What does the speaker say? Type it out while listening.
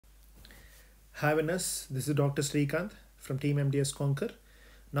Hi Venus, this is Dr. Srikanth from Team MDS CONQUER.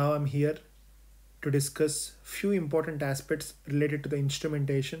 Now I'm here to discuss few important aspects related to the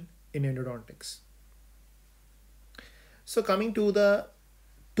instrumentation in endodontics. So coming to the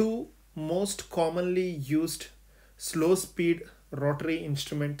two most commonly used slow speed rotary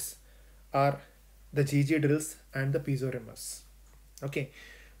instruments are the GG drills and the Peeso reamers. Okay,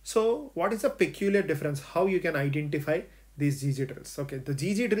 so what is the peculiar difference? How you can identify these GG drills? Okay, the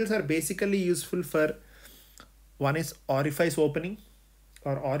GG drills are basically useful for one is orifice opening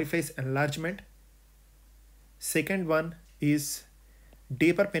or orifice enlargement. Second one is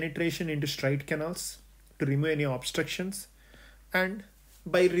deeper penetration into straight canals to remove any obstructions, and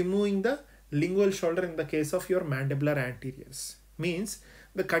by removing the lingual shoulder in the case of your mandibular anteriors, means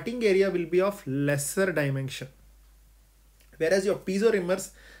the cutting area will be of lesser dimension. Whereas your Peeso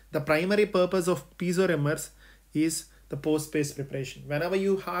reamers, the primary purpose of Peeso reamers is the post space preparation. Whenever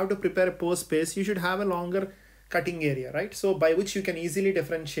you have to prepare a post space, you should have a longer cutting area, right? So by which you can easily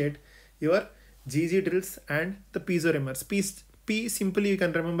differentiate your GG drills and the Peeso reamers. P simply you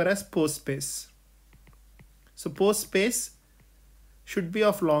can remember as post space. So post space should be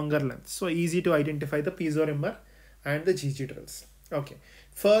of longer length. So easy to identify the Peeso reamer and the GG drills. Okay.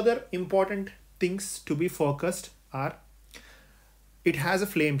 Further important things to be focused are it has a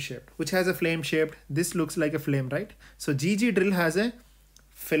flame shape. Which has a flame shaped? This looks like a flame, right? So GG drill has a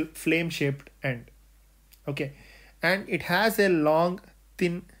flame shaped end. Okay. And it has a long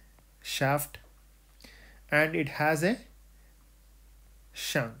thin shaft and it has a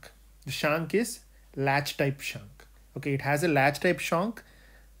shank. The shank is latch type shank. Okay, it has a latch type shank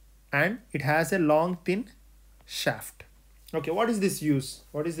and it has a long thin shaft. Okay, what is this use?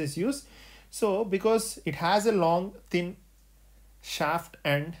 What is this use? So because it has a long thin shaft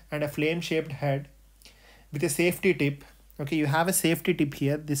end and a flame shaped head with a safety tip. Okay, you have a safety tip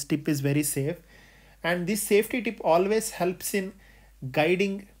here. This tip is very safe, and this safety tip always helps in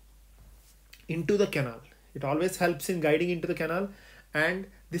guiding into the canal. It always helps in guiding into the canal, and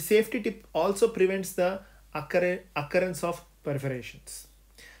the safety tip also prevents the occurrence of perforations.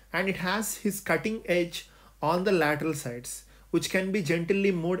 And it has his cutting edge on the lateral sides, which can be gently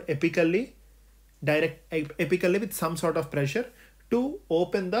moved apically with some sort of pressure to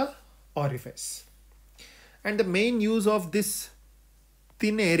open the orifice. And the main use of this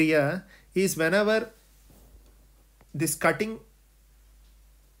thin area is whenever this cutting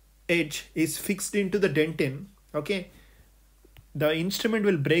edge is fixed into the dentin, okay, the instrument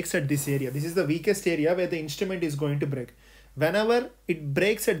will breaks at this area. This is the weakest area where the instrument is going to break. Whenever it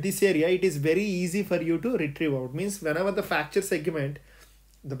breaks at this area, it is very easy for you to retrieve out. Means whenever the fracture segment,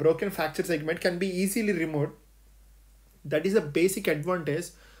 the broken fracture segment can be easily removed. That is a basic advantage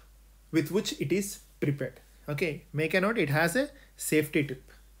with which it is prepared. Okay, make a note, it has a safety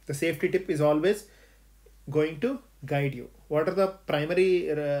tip. The safety tip is always going to guide you. What are the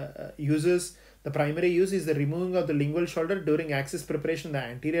primary uses? The primary use is the removing of the lingual shoulder during axis preparation, the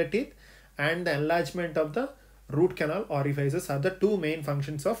anterior teeth, and the enlargement of the root canal orifices are the two main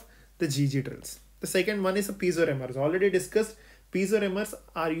functions of the GG drills. The second one is the Peeso reamers. Already discussed, Peeso reamers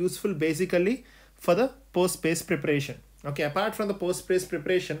are useful basically for the post space preparation. Okay, apart from the post space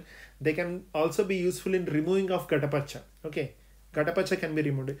preparation, they can also be useful in removing of gatapacha. Okay, gatapacha can be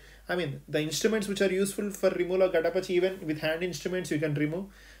removed. I mean, the instruments which are useful for removal of gatapacha, even with hand instruments, you can remove.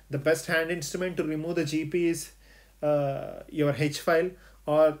 The best hand instrument to remove the GP is your H file,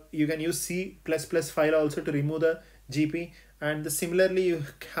 or you can use C++ file also to remove the GP. And similarly, you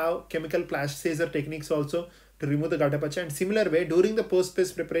have chemical plasticizer techniques also to remove the gatapacha. And similar way, during the post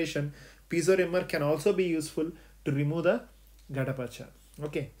space preparation, Peeso reamer can also be useful to remove the gatapacha.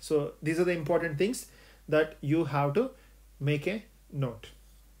 Okay, so these are the important things that you have to make a note.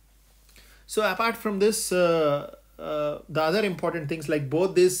 So apart from this, the other important things like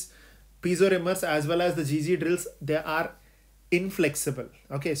both these Peeso reamers as well as the GG drills, they are inflexible.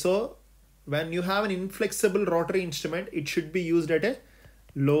 Okay, so when you have an inflexible rotary instrument, it should be used at a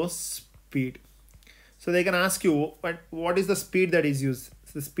low speed. So they can ask you what is the speed that is used.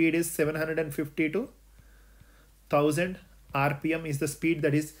 So the speed is 750 to 1000 RPM is the speed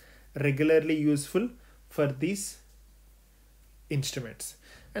that is regularly useful for these instruments.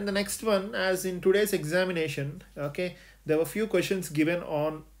 And the next one, as in today's examination, okay, there were few questions given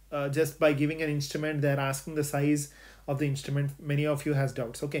on just by giving an instrument, they're asking the size of the instrument. Many of you has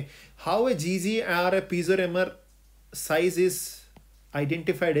doubts. Okay, how a GG or a Peeso reamer size is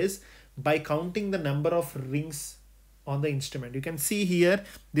identified is by counting the number of rings on the instrument. You can see here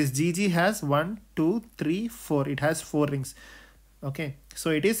this GG has 1, 2, 3, 4. It has 4 rings. Okay,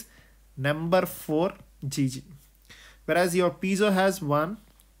 so it is number 4 GG. Whereas your Peeso has 1,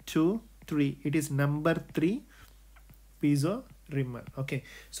 2, 3. It is number 3 piezo reamer. Okay,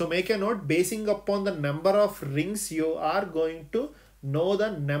 so make a note, basing upon the number of rings you are going to know the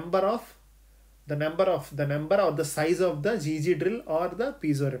number or the size of the GG drill or the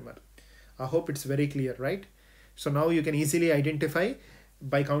piezo reamer. I hope it's very clear, right? So now you can easily identify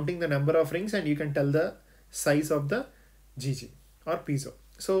by counting the number of rings, and you can tell the size of the GG or piezo.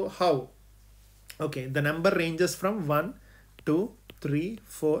 So how? Okay, the number ranges from 1, 2, 3,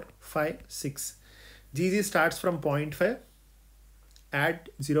 4, 5, 6. GG starts from 0.5, add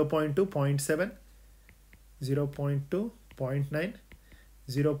 0.2, 0.7, 0.2, 0.9,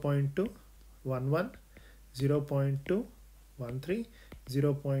 0.2, 11, 0.2, 13,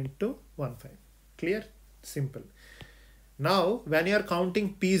 0.2, 15. Clear? Simple. Now when you are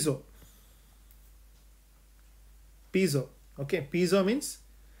counting piezo, okay, piezo means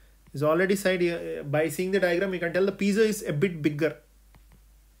is already said, by seeing the diagram you can tell the piezo is a bit bigger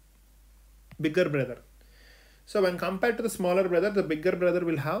brother. So when compared to the smaller brother, the bigger brother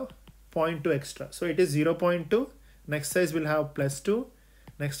will have 0.2 extra. So it is 0.2. Next size will have +2.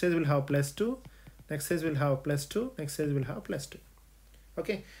 Next size will have +2. Next size will have +2. Next size will have +2.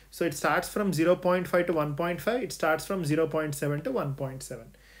 Okay, so it starts from 0.5 to 1.5. It starts from 0.7 to 1.7.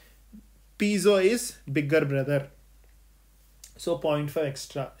 Piezo is bigger brother. So 0.5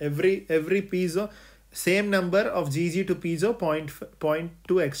 extra. Every piezo, same number of GG to piezo,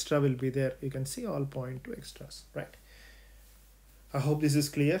 0.2 extra will be there. You can see all 0.2 extras, right? I hope this is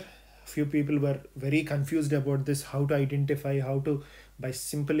clear. Few people were very confused about this, how to identify, how to, by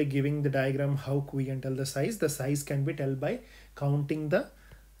simply giving the diagram, how we can tell the size. The size can be told by counting the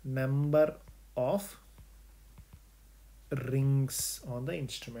number of rings on the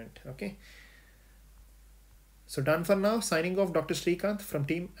instrument. Okay, so done for now. Signing off, Dr. Srikanth from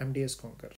team MDS CONQUER.